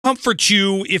Comfort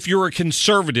you if you're a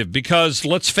conservative, because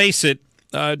let's face it,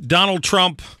 Donald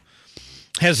Trump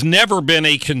has never been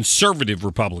a conservative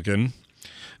Republican.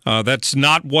 That's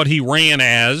not what he ran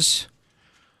as.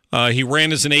 He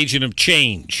ran as an agent of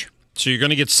change. So you're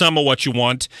going to get some of what you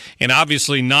want, and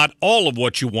obviously not all of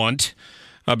what you want,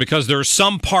 because there are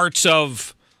some parts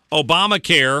of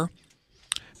Obamacare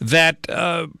that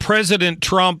President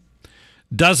Trump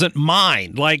doesn't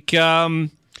mind, like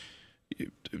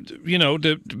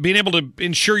being able to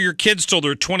insure your kids till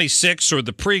they're 26, or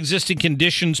the pre-existing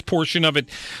conditions portion of it.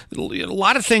 A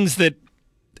lot of things that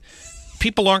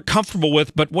people aren't comfortable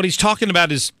with, but what he's talking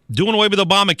about is doing away with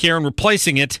Obamacare and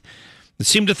replacing it. They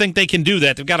seem to think they can do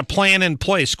that. They've got a plan in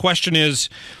place. Question is,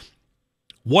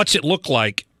 what's it look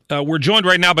like? We're joined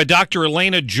right now by Dr.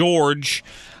 Elaina George,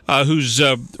 who's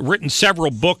written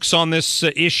several books on this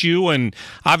issue and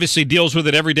obviously deals with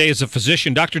it every day as a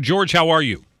physician. Dr. George, how are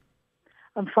you?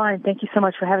 I'm fine. Thank you so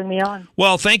much for having me on.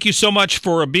 Well, thank you so much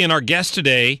for being our guest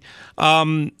today.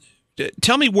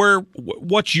 Tell me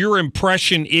what your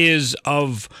impression is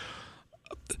of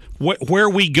where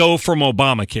we go from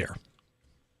Obamacare.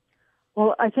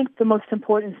 Well, I think the most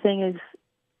important thing is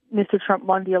Mr. Trump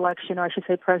won the election, or I should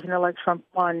say President-elect Trump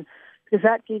won, because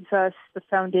that gives us the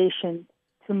foundation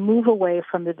to move away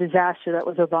from the disaster that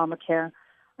was Obamacare.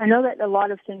 I know that a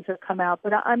lot of things have come out,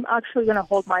 but I'm actually going to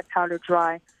hold my powder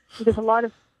dry, because a lot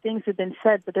of things have been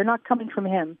said, but they're not coming from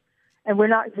him. And we're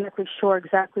not exactly sure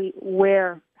exactly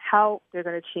how they're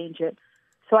going to change it.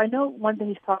 So I know one thing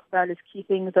he's talked about is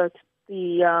keeping the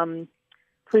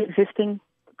pre-existing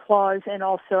clause, and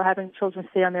also having children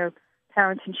stay on their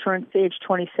parents' insurance to age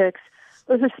 26.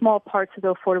 Those are small parts of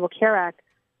the Affordable Care Act.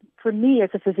 For me, as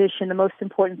a physician, the most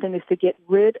important thing is to get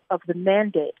rid of the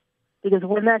mandate, because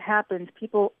when that happens,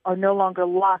 people are no longer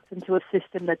locked into a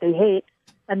system that they hate,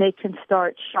 and they can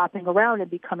start shopping around and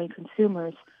becoming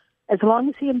consumers. As long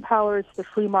as he empowers the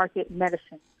free market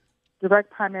medicine,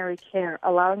 direct primary care,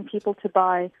 allowing people to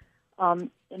buy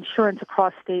insurance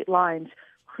across state lines,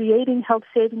 creating health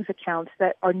savings accounts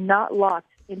that are not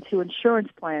locked into insurance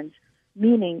plans,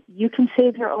 meaning you can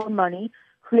save your own money,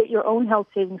 create your own health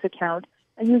savings account,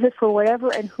 and use it for whatever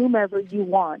and whomever you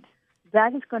want.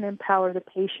 That is going to empower the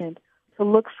patient to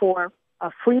look for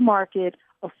a free market,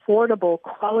 affordable,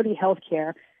 quality health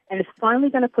care, and it's finally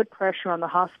going to put pressure on the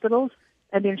hospitals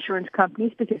and the insurance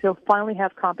companies, because they'll finally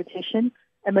have competition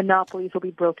and monopolies will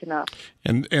be broken up.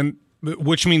 And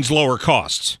which means lower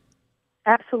costs.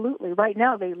 Absolutely. Right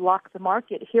now, they lock the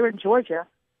market. Here in Georgia,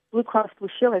 Blue Cross Blue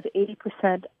Shield has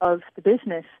 80% of the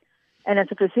business. And as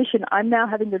a physician, I'm now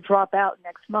having to drop out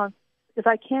next month because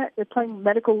I can't. They're playing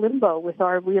medical limbo with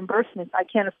our reimbursements. I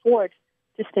can't afford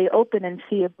to stay open and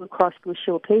see a Blue Cross Blue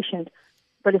Shield patient.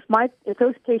 But if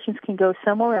those patients can go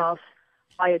somewhere else,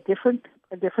 buy a different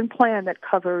plan that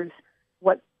covers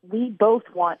what we both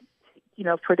want,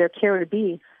 for their care to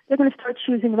be, they're going to start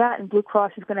choosing that, and Blue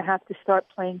Cross is going to have to start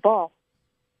playing ball.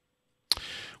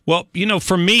 Well,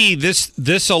 for me,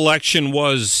 this election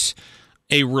was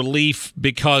a relief,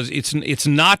 because it's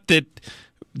not that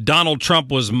Donald Trump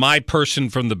was my person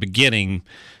from the beginning.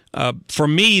 For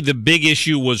me, the big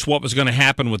issue was what was going to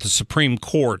happen with the Supreme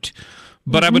Court.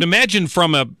 But I would imagine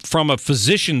from a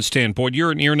physician standpoint, you're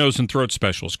an ear, nose, and throat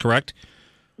specialist, correct?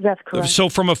 That's correct. So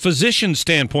from a physician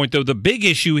standpoint, though, the big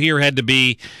issue here had to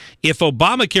be, if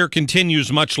Obamacare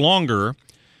continues much longer.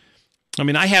 I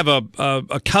mean, I have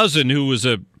a cousin who was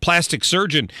a plastic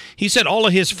surgeon. He said all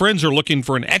of his friends are looking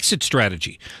for an exit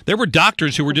strategy. There were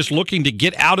doctors who were just looking to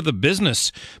get out of the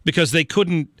business because they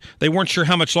weren't sure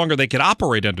how much longer they could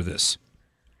operate under this.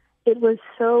 It was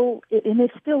and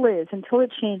it still is, until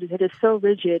it changes, it is so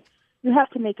rigid. You have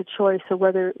to make a choice of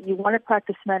whether you want to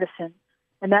practice medicine,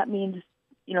 and that means,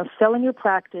 selling your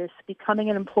practice, becoming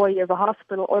an employee of a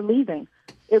hospital, or leaving.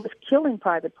 It was killing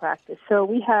private practice. So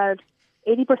we had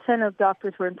 80% of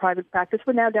doctors were in private practice.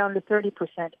 We're now down to 30%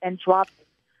 and dropping.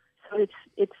 So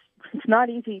it's not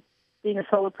easy being a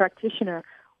solo practitioner.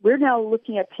 We're now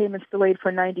looking at payments delayed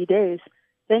for 90 days.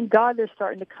 Thank God they're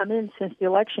starting to come in since the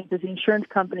election, because the insurance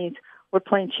companies were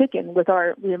playing chicken with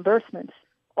our reimbursements.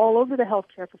 All over the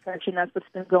healthcare profession, that's what's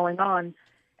been going on.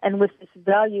 And with this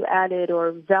value-added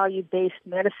or value-based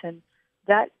medicine,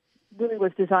 that really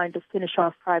was designed to finish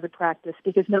off private practice,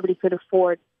 because nobody could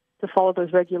afford to follow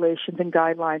those regulations and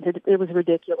guidelines. It was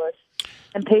ridiculous.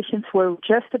 And patients were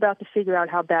just about to figure out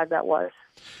how bad that was.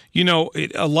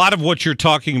 A lot of what you're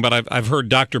talking about, I've heard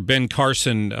Dr. Ben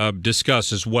Carson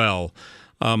discuss as well.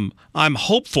 I'm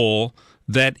hopeful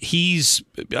that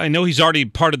I know he's already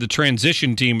part of the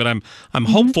transition team, but I'm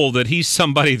hopeful that he's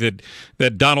somebody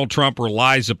that Donald Trump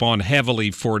relies upon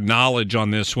heavily for knowledge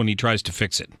on this when he tries to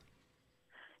fix it.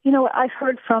 You know, I've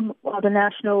heard from the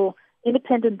National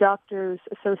Independent Doctors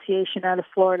Association out of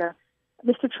Florida.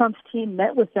 Mr. Trump's team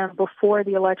met with them before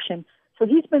the election. So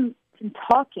he's been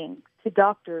talking to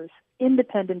doctors,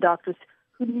 independent doctors,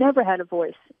 who never had a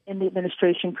voice in the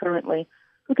administration currently,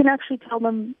 who can actually tell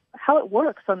them how it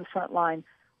works on the front line.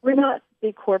 We're not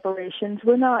big corporations.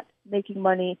 We're not making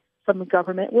money from the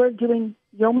government. We're doing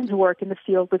yeoman's work in the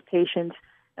field with patients,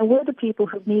 and we're the people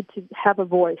who need to have a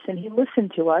voice. And he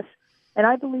listened to us, and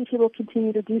I believe he will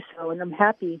continue to do so. And I'm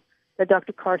happy that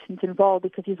Dr. Carson's involved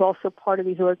because he's also part of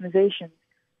these organizations.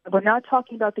 And we're not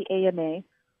talking about the AMA.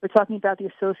 We're talking about the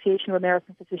Association of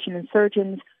American Physicians and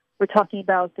Surgeons. We're talking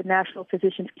about the National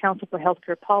Physicians Council for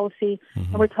Healthcare Policy,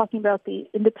 and we're talking about the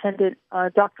Independent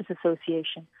Doctors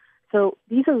Association. So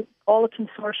these are all a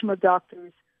consortium of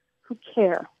doctors who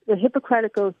care. The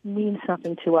Hippocratic Oath means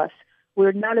something to us.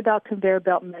 We're not about conveyor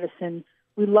belt medicine.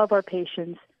 We love our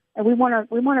patients, and we want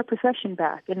our profession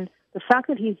back. And the fact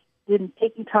that he's been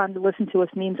taking time to listen to us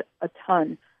means a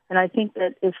ton. And I think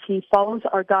that if he follows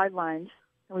our guidelines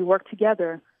and we work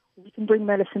together, we can bring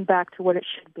medicine back to what it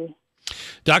should be.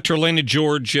 Dr. Elaina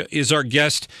George is our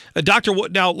guest. Doctor,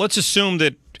 now let's assume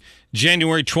that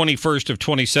January 21st of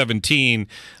 2017,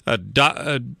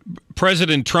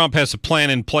 President Trump has a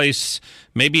plan in place.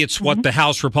 Maybe it's what the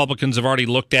House Republicans have already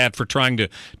looked at for trying to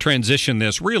transition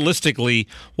this. Realistically,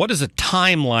 what is a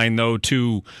timeline, though,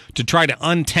 to try to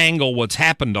untangle what's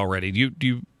happened already?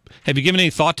 Have you given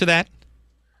any thought to that?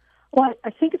 Well,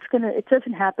 I think it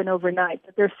doesn't happen overnight,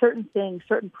 but there are certain things,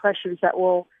 certain pressures that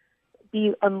will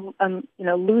be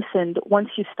loosened once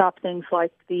you stop things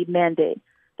like the mandate.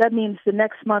 That means the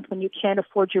next month when you can't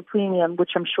afford your premium,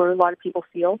 which I'm sure a lot of people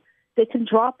feel, they can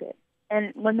drop it.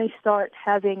 And when they start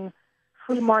having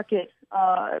free market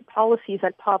policies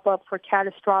that pop up for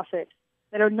catastrophic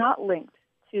that are not linked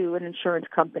to an insurance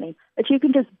company, that you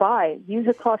can just buy, use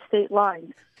across state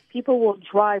lines, people will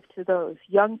drive to those.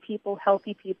 Young people,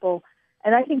 healthy people,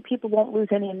 and I think people won't lose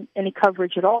any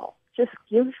coverage at all. Just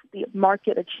give the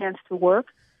market a chance to work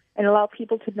and allow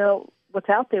people to know what's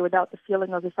out there without the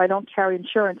feeling of, if I don't carry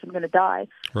insurance, I'm going to die.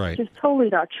 Right. Which is totally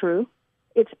not true.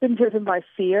 It's been driven by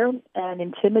fear and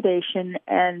intimidation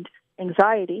and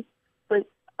anxiety. But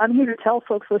I'm here to tell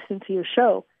folks listening to your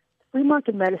show, free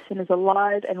market medicine is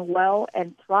alive and well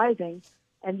and thriving,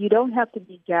 and you don't have to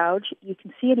be gouged. You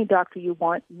can see any doctor you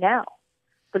want now.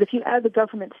 But if you add the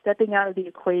government stepping out of the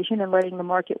equation and letting the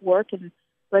market work and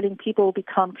letting people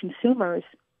become consumers,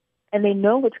 and they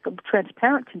know what's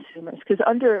transparent consumers, because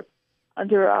under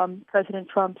President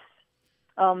Trump's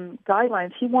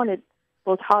guidelines, he wanted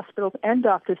both hospitals and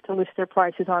doctors to list their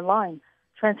prices online.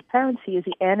 Transparency is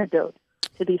the antidote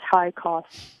to these high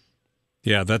costs.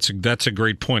 Yeah, that's a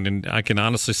great point, and I can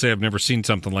honestly say I've never seen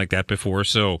something like that before.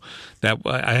 So that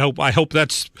I hope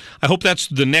that's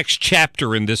the next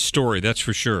chapter in this story. That's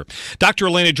for sure. Dr.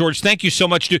 Elaina George, thank you so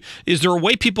much. Is there a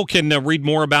way people can read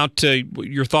more about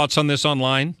your thoughts on this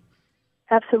online?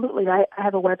 Absolutely. I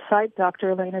have a website,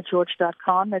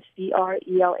 drelainageorge.com. That's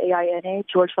DRELAINA,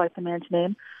 George like the man's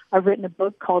name. I've written a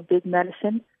book called Big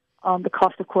Medicine, The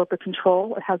Cost of Corporate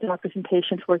Control, how doctors and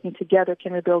patients working together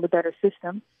can rebuild a better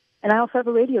system. And I also have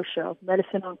a radio show,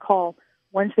 Medicine on Call,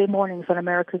 Wednesday mornings on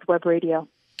America's Web Radio.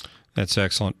 That's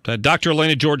excellent. Dr.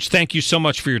 Elaina George, thank you so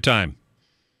much for your time.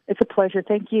 It's a pleasure.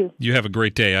 Thank you. You have a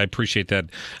great day. I appreciate that.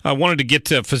 I wanted to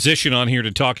get a physician on here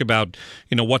to talk about,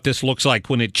 what this looks like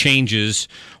when it changes,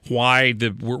 why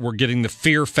we're getting the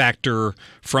fear factor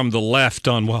from the left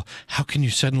on, well, how can you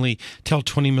suddenly tell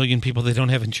 20 million people they don't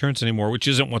have insurance anymore, which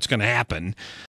isn't what's going to happen.